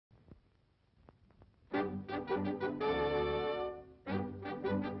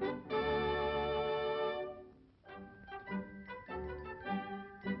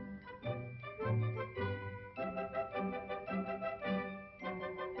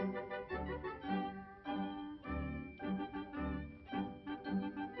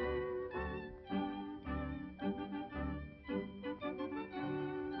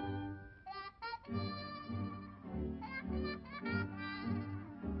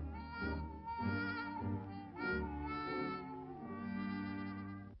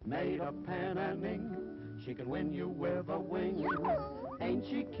made of pen and ink. She can win you with a wing. Ain't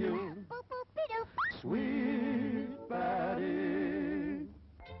she cute? Sweet Betty.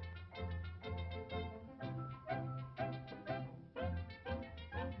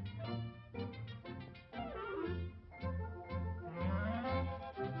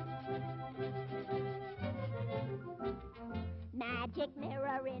 Magic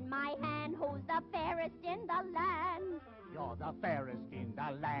mirror in my hand, who's the fairest in the land? You're the fairest in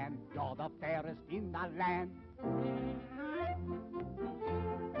the land. You're the fairest in the land.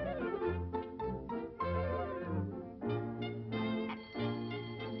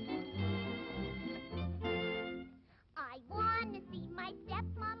 I want to see my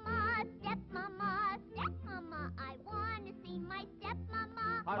stepmama, stepmama, stepmama. I want to see my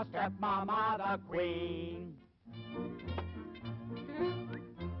stepmama. Her stepmama, the queen.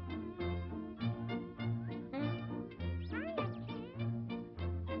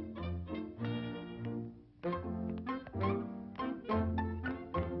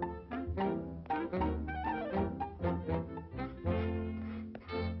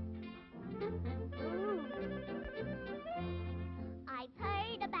 I've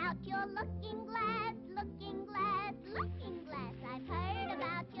heard about your looking glass, looking glass, looking glass. I've heard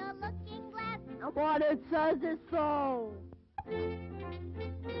about your looking glass. And what it says is so.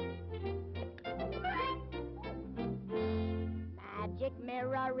 Magic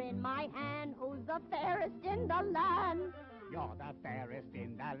mirror in my hand, who's the fairest in the land? You're the fairest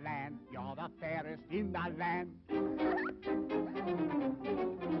in the land. You're the fairest in the land.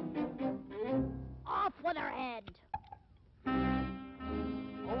 Off with her head.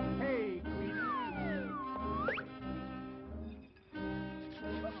 Okay, Queenie.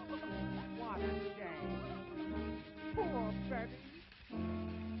 What a shame. Poor Betty.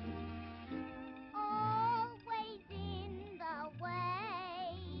 Always in the way.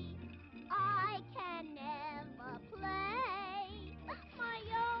 I can never play. My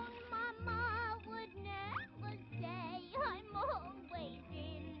own mama would never say I'm always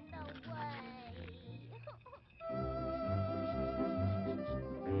in the way.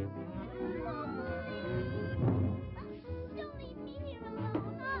 Don't leave me here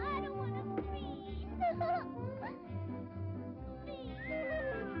alone. I don't want to freeze.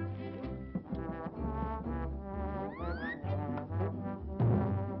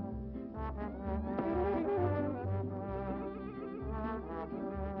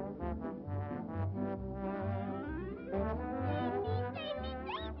 Save me,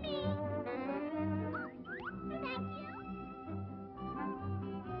 save me! Thank you.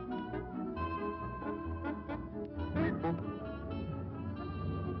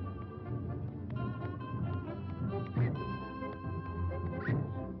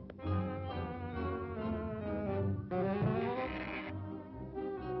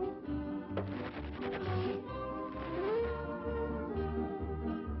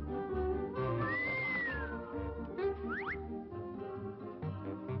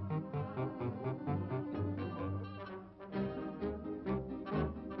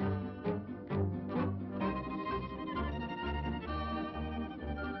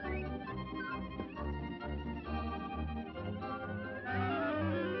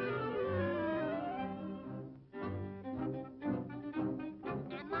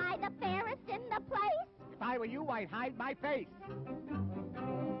 Am I the fairest in the place? If I were you, I'd hide my face.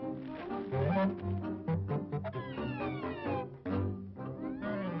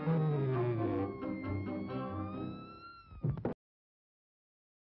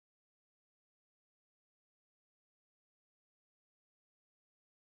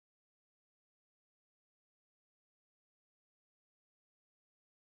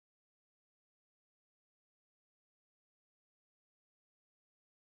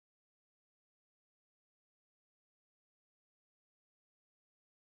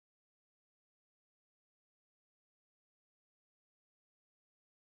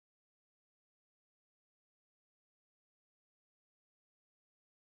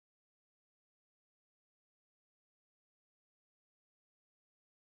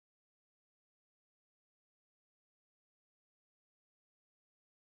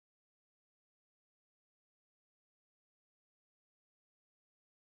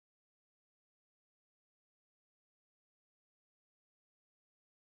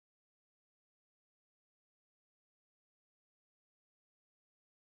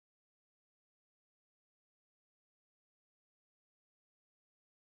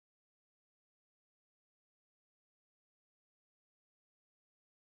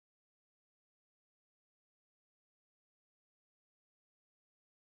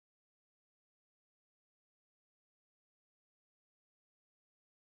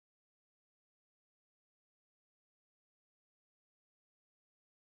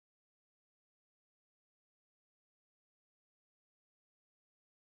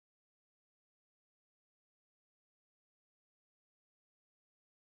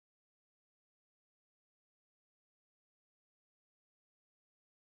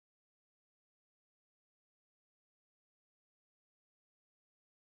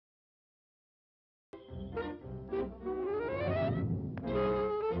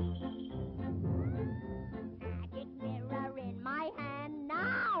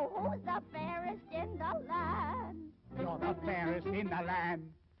 the fairest in the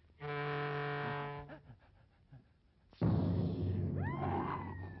land.